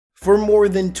For more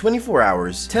than 24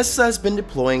 hours, Tesla has been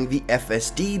deploying the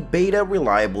FSD Beta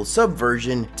reliable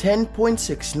subversion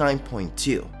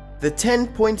 10.69.2. The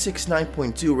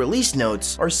 10.69.2 release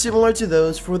notes are similar to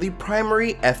those for the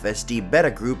primary FSD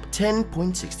beta group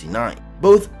 10.69.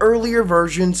 Both earlier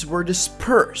versions were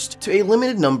dispersed to a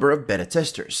limited number of beta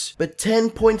testers, but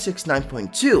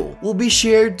 10.69.2 will be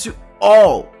shared to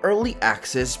all early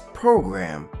access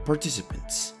program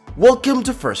participants. Welcome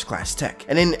to First Class Tech,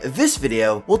 and in this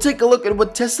video, we'll take a look at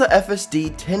what Tesla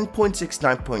FSD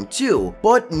 10.69.2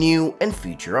 brought new and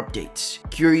future updates.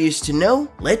 Curious to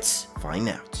know? Let's find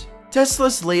out.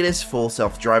 Tesla's latest full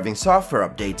self-driving software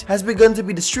update has begun to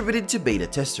be distributed to beta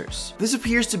testers. This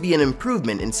appears to be an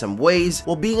improvement in some ways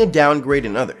while being a downgrade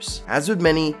in others, as with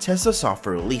many Tesla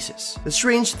software releases. The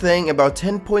strange thing about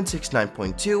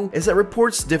 10.69.2 is that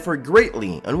reports differ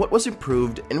greatly on what was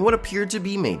improved and what appeared to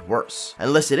be made worse.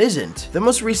 Unless it isn't, the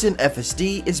most recent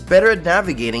FSD is better at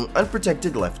navigating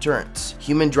unprotected left turns.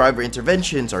 Human driver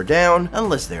interventions are down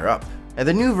unless they're up, and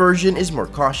the new version is more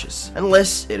cautious,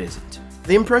 unless it isn't.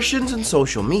 The impressions on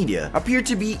social media appear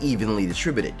to be evenly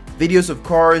distributed. Videos of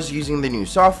cars using the new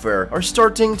software are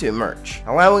starting to emerge,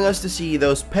 allowing us to see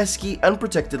those pesky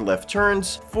unprotected left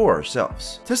turns for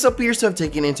ourselves. Tesla appears to have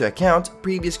taken into account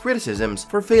previous criticisms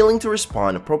for failing to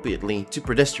respond appropriately to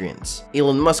pedestrians.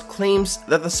 Elon Musk claims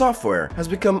that the software has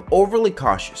become overly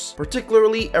cautious,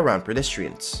 particularly around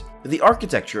pedestrians. The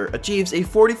architecture achieves a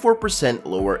 44%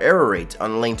 lower error rate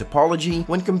on lane topology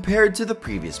when compared to the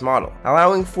previous model,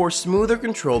 allowing for smoother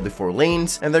control before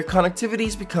lanes and their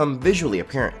connectivities become visually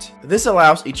apparent. This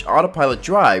allows each autopilot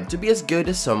drive to be as good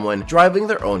as someone driving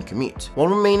their own commute, while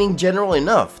remaining general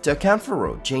enough to account for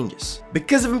road changes.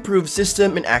 Because of improved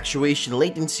system and actuation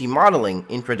latency modeling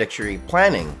in trajectory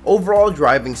planning, overall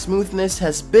driving smoothness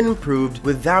has been improved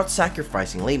without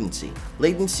sacrificing latency.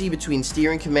 Latency between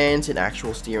steering commands and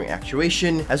actual steering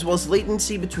actuation, as well as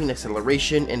latency between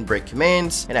acceleration and brake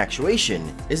commands and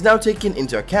actuation, is now taken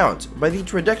into account by the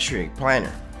trajectory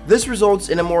planner. This results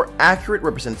in a more accurate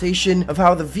representation of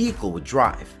how the vehicle would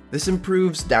drive. This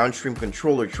improves downstream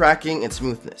controller tracking and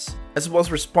smoothness, as well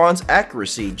as response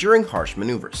accuracy during harsh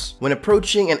maneuvers. When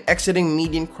approaching and exiting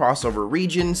median crossover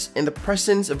regions in the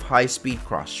presence of high-speed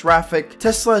cross traffic,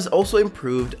 Tesla has also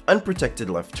improved unprotected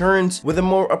left turns with a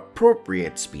more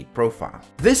appropriate speed profile.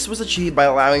 This was achieved by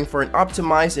allowing for an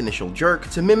optimized initial jerk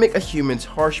to mimic a human's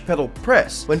harsh pedal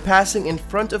press when passing in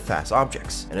front of fast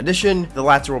objects. In addition, the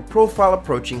lateral profile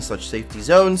approaching such safety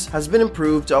zones has been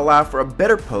improved to allow for a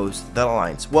better post that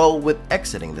aligns well with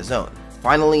exiting the zone.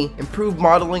 Finally, improved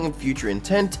modeling and future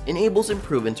intent enables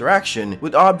improved interaction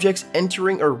with objects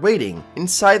entering or waiting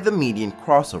inside the median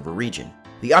crossover region.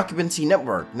 The occupancy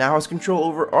network now has control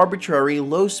over arbitrary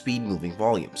low-speed moving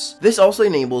volumes. This also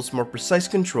enables more precise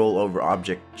control over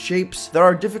object shapes that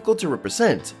are difficult to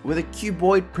represent with a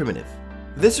cuboid primitive.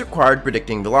 This required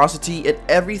predicting velocity at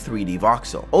every 3D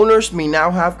voxel. Owners may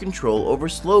now have control over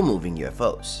slow-moving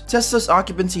UFOs. Tesla's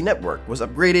occupancy network was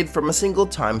upgraded from a single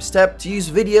time step to use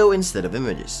video instead of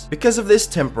images. Because of this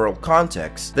temporal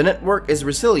context, the network is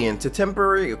resilient to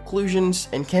temporary occlusions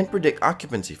and can predict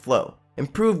occupancy flow.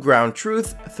 Improved ground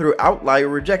truth through outlier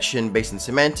rejection based on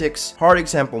semantics, hard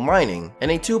example mining,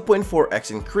 and a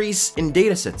 2.4x increase in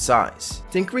dataset size.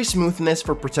 To increase smoothness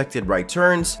for protected right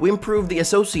turns, we improved the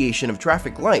association of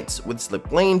traffic lights with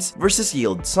slip lanes versus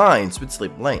yield signs with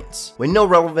slip lanes. When no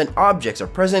relevant objects are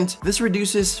present, this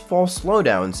reduces false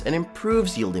slowdowns and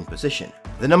improves yielding position.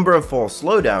 The number of false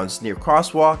slowdowns near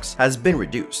crosswalks has been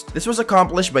reduced. This was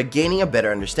accomplished by gaining a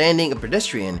better understanding of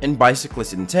pedestrian and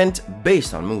bicyclist intent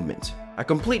based on movement. A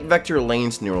complete vector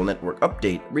lanes neural network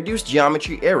update reduced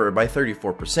geometry error by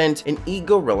 34% in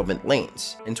ego-relevant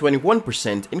lanes and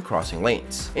 21% in crossing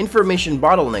lanes. Information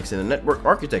bottlenecks in the network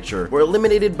architecture were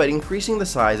eliminated by increasing the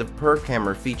size of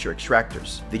per-camera feature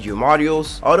extractors, video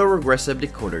modules, auto-regressive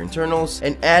decoder internals,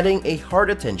 and adding a hard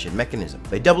attention mechanism.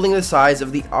 By doubling the size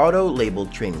of the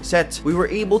auto-labeled training set, we were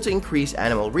able to increase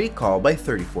animal recall by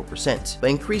 34%, by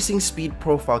increasing speed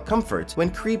profile comfort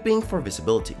when creeping for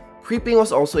visibility. Creeping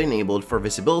was also enabled for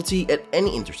visibility at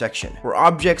any intersection, where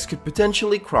objects could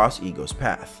potentially cross Ego's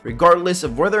path, regardless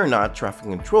of whether or not traffic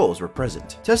controls were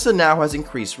present. Tesla now has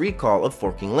increased recall of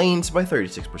forking lanes by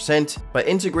 36% by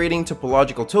integrating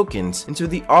topological tokens into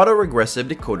the auto-regressive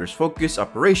decoder's focus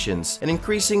operations and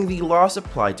increasing the loss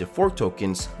applied to fork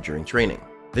tokens during training.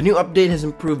 The new update has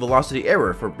improved velocity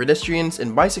error for pedestrians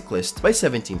and bicyclists by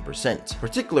 17%,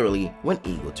 particularly when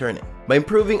ego turning. By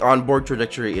improving onboard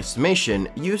trajectory estimation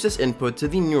used as input to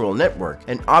the neural network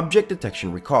and object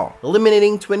detection recall,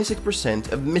 eliminating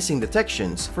 26% of missing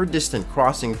detections for distant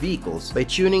crossing vehicles by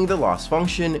tuning the loss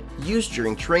function used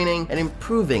during training and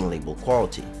improving label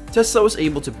quality. Tesla was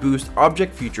able to boost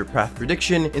object future path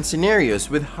prediction in scenarios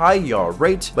with high yaw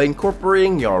rate by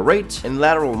incorporating yaw rate and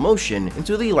lateral motion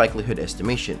into the likelihood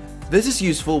estimation. This is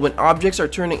useful when objects are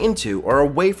turning into or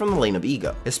away from the lane of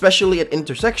ego, especially at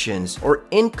intersections or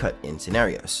in cut-in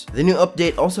scenarios. The new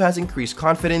update also has increased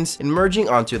confidence in merging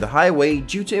onto the highway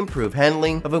due to improved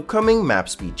handling of upcoming map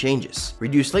speed changes,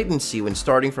 reduced latency when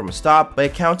starting from a stop by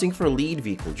accounting for lead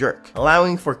vehicle jerk,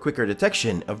 allowing for quicker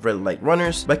detection of red light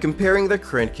runners by comparing their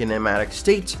current kinematic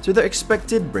state to their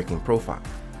expected braking profile.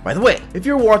 By the way, if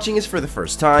you're watching this for the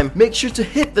first time, make sure to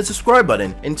hit the subscribe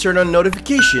button and turn on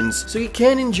notifications so you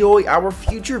can enjoy our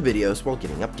future videos while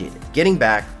getting updated. Getting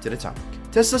back to the topic.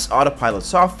 Tesla's autopilot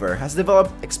software has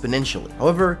developed exponentially.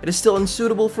 However, it is still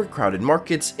unsuitable for crowded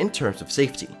markets in terms of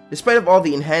safety. Despite of all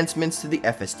the enhancements to the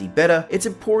FSD Beta, it's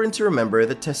important to remember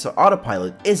that Tesla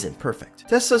Autopilot isn't perfect.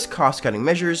 Tesla's cost-cutting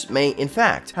measures may, in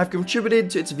fact, have contributed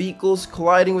to its vehicles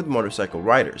colliding with motorcycle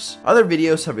riders. Other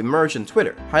videos have emerged on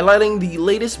Twitter, highlighting the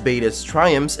latest beta's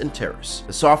triumphs and terrors.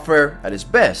 The software, at its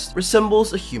best,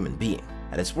 resembles a human being.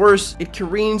 At its worst, it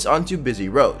careens onto busy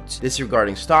roads,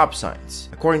 disregarding stop signs.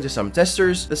 According to some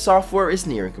testers, the software is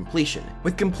nearing completion,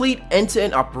 with complete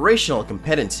end-to-end operational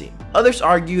competency. Others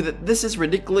argue that this is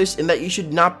ridiculous and that you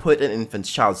should not put an infant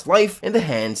child's life in the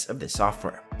hands of this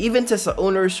software. Even Tesla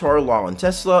owners who are long on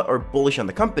Tesla or bullish on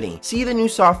the company see the new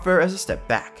software as a step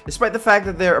back. Despite the fact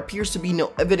that there appears to be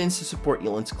no evidence to support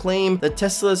Elon's claim that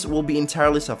Teslas will be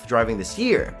entirely self-driving this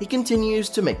year, he continues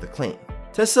to make the claim.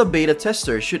 Tesla beta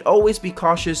testers should always be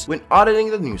cautious when auditing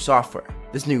the new software.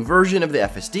 This new version of the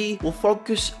FSD will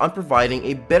focus on providing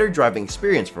a better driving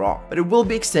experience for all, but it will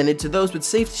be extended to those with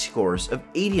safety scores of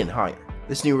 80 and higher.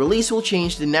 This new release will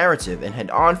change the narrative and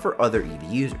head on for other EV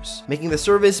users, making the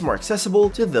service more accessible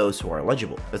to those who are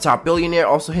eligible. The top billionaire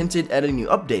also hinted at a new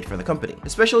update for the company,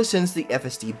 especially since the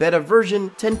FSD Beta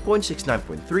version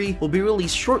 10.69.3 will be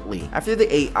released shortly after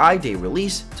the AI Day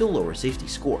release to lower safety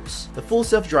scores. The full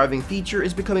self-driving feature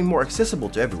is becoming more accessible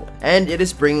to everyone, and it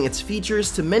is bringing its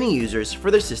features to many users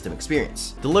for their system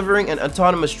experience, delivering an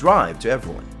autonomous drive to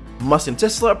everyone. Musk and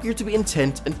Tesla appear to be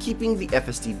intent on keeping the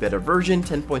FSD Beta version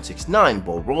 10.69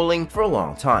 ball rolling for a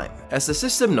long time, as the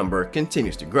system number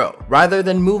continues to grow, rather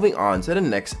than moving on to the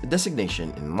next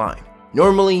designation in line.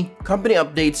 Normally, company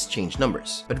updates change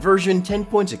numbers, but version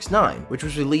 10.69, which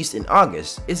was released in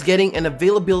August, is getting an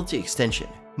availability extension.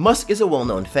 Musk is a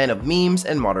well-known fan of memes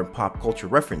and modern pop culture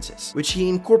references, which he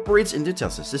incorporates into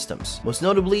Tesla systems, most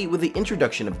notably with the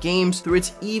introduction of games through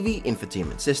its EV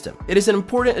infotainment system. It is an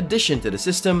important addition to the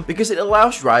system because it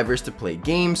allows drivers to play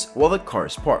games while the car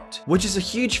is parked, which is a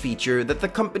huge feature that the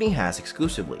company has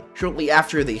exclusively. Shortly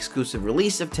after the exclusive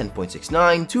release of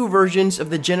 10.69, two versions of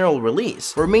the general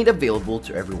release were made available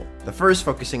to everyone. The first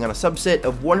focusing on a subset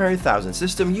of 100,000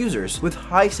 system users with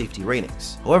high safety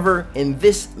ratings. However, in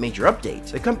this major update,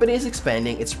 the company is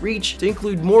expanding its reach to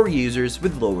include more users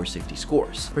with lower safety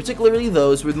scores, particularly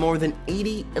those with more than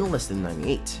 80 and less than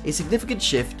 98, a significant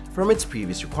shift from its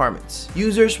previous requirements.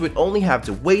 Users would only have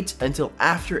to wait until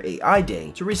after AI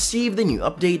Day to receive the new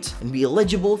update and be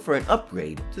eligible for an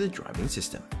upgrade to the driving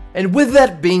system. And with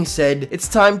that being said, it's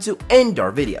time to end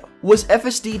our video. Was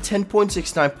FSD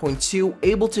 10.69.2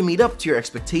 able to meet up to your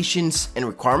expectations and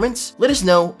requirements? Let us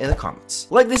know in the comments.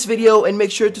 Like this video and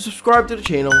make sure to subscribe to the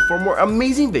channel for more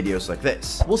amazing videos like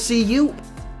this. We'll see you